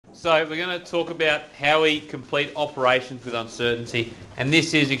So we're going to talk about how we complete operations with uncertainty, and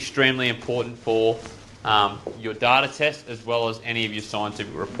this is extremely important for your data test as well as any of your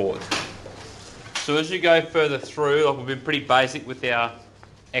scientific reports. So as you go further through, like we've been pretty basic with our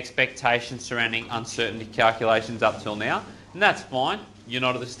expectations surrounding uncertainty calculations up till now, and that's fine. You're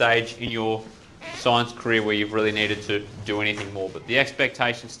not at the stage in your science career where you've really needed to do anything more, but the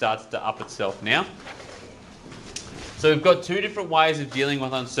expectation starts to up itself now. So we've got two different ways of dealing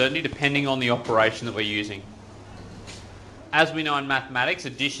with uncertainty depending on the operation that we're using. As we know in mathematics,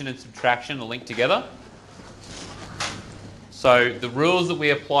 addition and subtraction are linked together. So the rules that we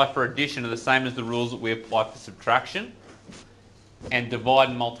apply for addition are the same as the rules that we apply for subtraction, and divide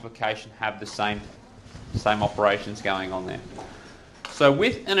and multiplication have the same operations going on there. So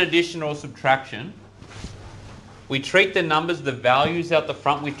with an addition or subtraction, we treat the numbers, the values out the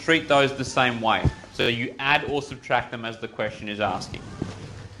front, we treat those the same way. So you add or subtract them as the question is asking.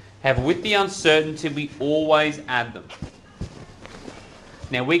 However, with the uncertainty, we always add them.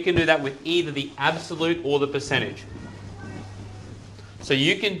 Now we can do that with either the absolute or the percentage. So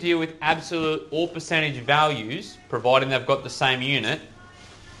you can deal with absolute or percentage values, providing they've got the same unit,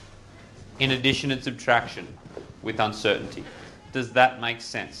 in addition and subtraction with uncertainty. Does that make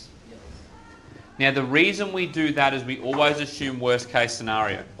sense? Yes. Now the reason we do that is we always assume worst case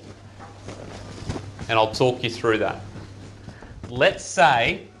scenario. And I'll talk you through that. Let's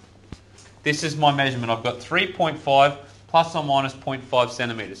say this is my measurement. I've got 3.5 plus or minus 0.5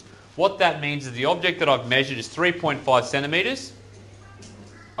 centimetres. What that means is the object that I've measured is 3.5 centimetres,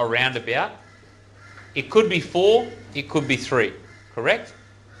 around about. It could be 4, it could be 3, correct?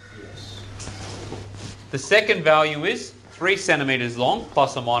 Yes. The second value is 3 centimetres long,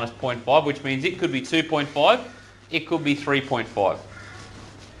 plus or minus 0.5, which means it could be 2.5, it could be 3.5.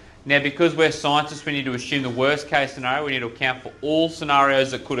 Now, because we're scientists, we need to assume the worst case scenario. We need to account for all scenarios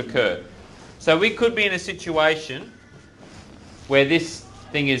that could occur. So we could be in a situation where this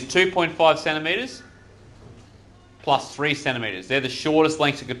thing is 2.5 centimetres plus 3 centimetres. They're the shortest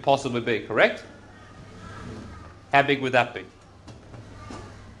lengths it could possibly be, correct? How big would that be?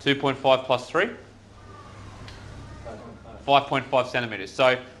 2.5 plus 3? 5.5 centimetres.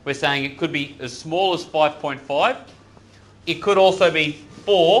 So we're saying it could be as small as 5.5. It could also be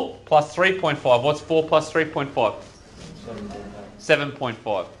 4 plus 3.5. What's 4 plus 3.5?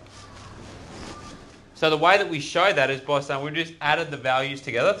 7.5. So the way that we show that is by saying we just added the values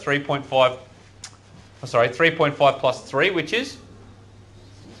together. 3.5 plus 3, which is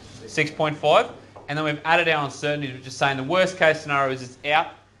 6.5. And then we've added our uncertainties, which is saying the worst case scenario is it's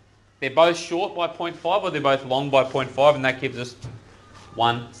out. They're both short by 0.5 or they're both long by 0.5, and that gives us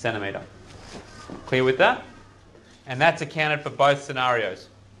 1 centimetre. Clear with that? And that's accounted for both scenarios.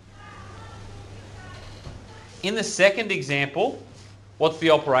 In the second example, what's the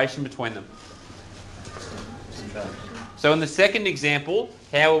operation between them? So in the second example,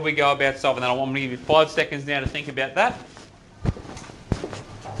 how will we go about solving that? I'm going to give you 5 seconds now to think about that.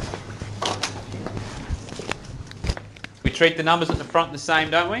 We treat the numbers at the front the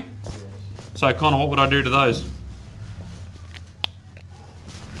same, don't we? So Connor, what would I do to those?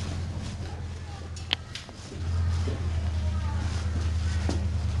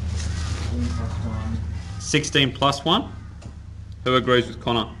 16 plus 1. Who agrees with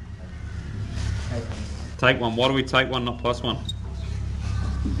Connor? Take 1. Why do we take 1, not plus 1?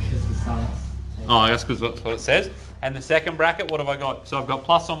 Oh, that's because that's what it says. And the second bracket, what have I got? So I've got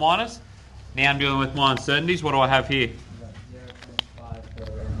plus or minus. Now I'm dealing with my uncertainties. What do I have here?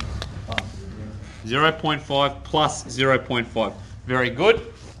 0.5 plus 0.5. Very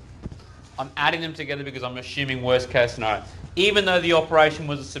good. I'm adding them together because I'm assuming worst case scenario. Even though the operation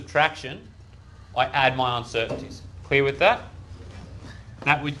was a subtraction, I add my uncertainties. Clear with that?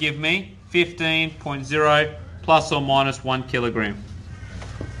 That would give me 15.0 plus or minus 1 kilogram.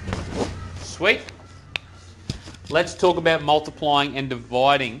 Sweet. Let's talk about multiplying and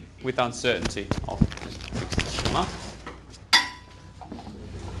dividing with uncertainty. I'll just fix this one up.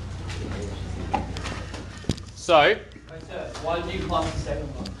 So, why did you plus the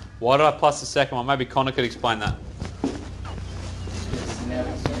second one? Why did I plus the second one? Maybe Connor could explain that. So now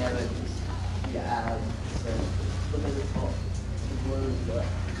that you add, so look at the top. The word,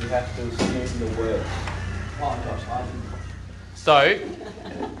 you have to assume the word. Oh gosh, I didn't. So,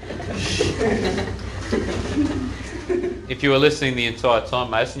 if you were listening the entire time,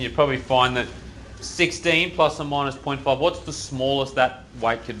 Mason, you'd probably find that 16 plus or minus 0.5, what's the smallest that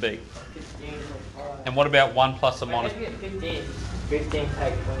weight could be? 15. And what about 1 plus or minus? 15. 15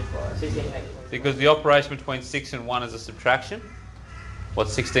 take 25. 16 take 25. Because the operation between 6 and 1 is a subtraction.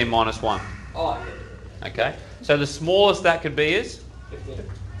 What's 16 minus 1? Oh, yeah. Okay. So the smallest that could be is? 15.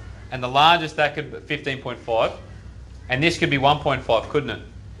 And the largest that could be 15.5. And this could be 1.5, couldn't it?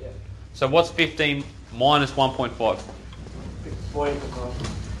 Yeah. So what's 15 minus 1.5? 40.5.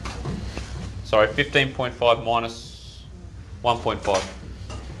 Sorry, 15.5 minus 1.5.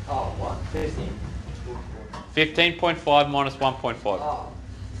 Oh, what? 15. 15.5 minus 1.5. Oh,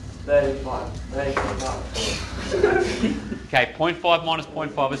 35. 35. Okay, 0.5 minus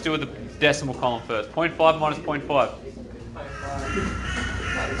 0.5. Let's do it with the decimal column first. 0.5 minus 0.5.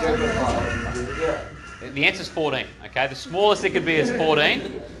 0.5. The answer is 14. Okay, the smallest it could be is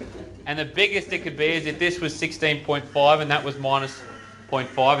 14, and the biggest it could be is if this was 16.5 and that was minus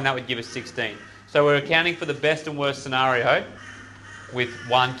 0.5, and that would give us 16. So we're accounting for the best and worst scenario with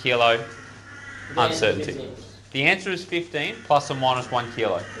 1 kilo uncertainty. The answer is 15 plus or minus 1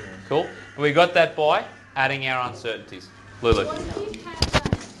 kilo. Cool. And we got that by adding our uncertainties. Lulu. What if you had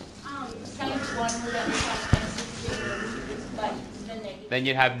stage 1 without the plus and 16, but the negative? Then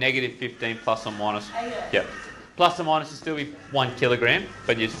you'd have negative 15 plus or minus. Okay. Yep. Plus or minus would still be 1 kilogram,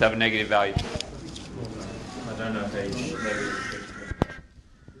 but you just have a negative value. I don't know how you negative.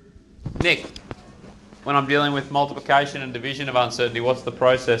 Nick, when I'm dealing with multiplication and division of uncertainty, what's the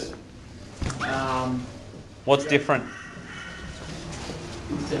process? What's different?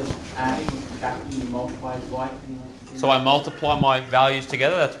 Instead of adding, subtracting, you multiply twice. So I multiply my values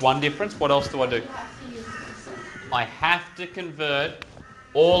together, that's one difference. What else do I do? I have to convert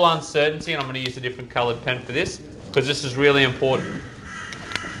all uncertainty, and I'm going to use a different coloured pen for this, because this is really important.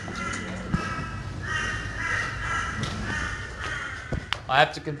 I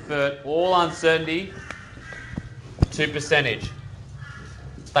have to convert all uncertainty to percentage.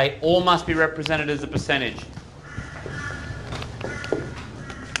 They all must be represented as a percentage.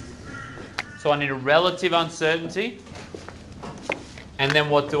 So I need a relative uncertainty. And then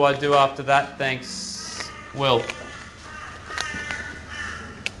what do I do after that? Thanks, Will.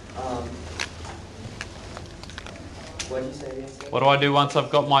 What did you say again? What do I do once I've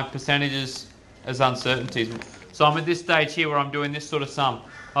got my percentages as uncertainties? So I'm at this stage here where I'm doing this sort of sum.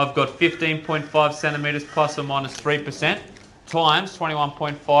 I've got 15.5 centimetres plus or minus 3% times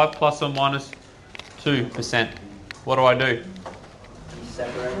 21.5 plus or minus 2%. What do I do? You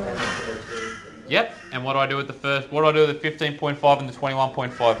separate them into the two. Yep. And what do I do with the first? What do I do with the 15.5 and the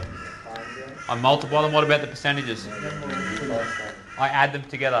 21.5? I multiply them. What about the percentages? I add them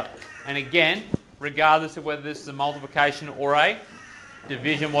together. And again, regardless of whether this is a multiplication or a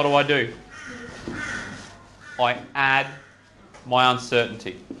division, what do? I add my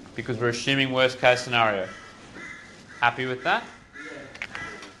uncertainty because we're assuming worst case scenario. Happy with that?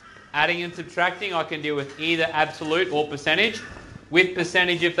 Adding and subtracting, I can deal with either absolute or percentage. With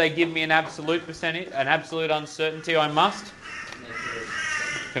percentage, if they give me an absolute percentage, an absolute uncertainty, I must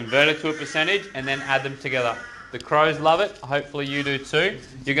convert it to a percentage and then add them together. The crows love it. Hopefully you do too.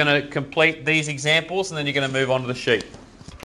 You're going to complete these examples and then you're going to move on to the sheet.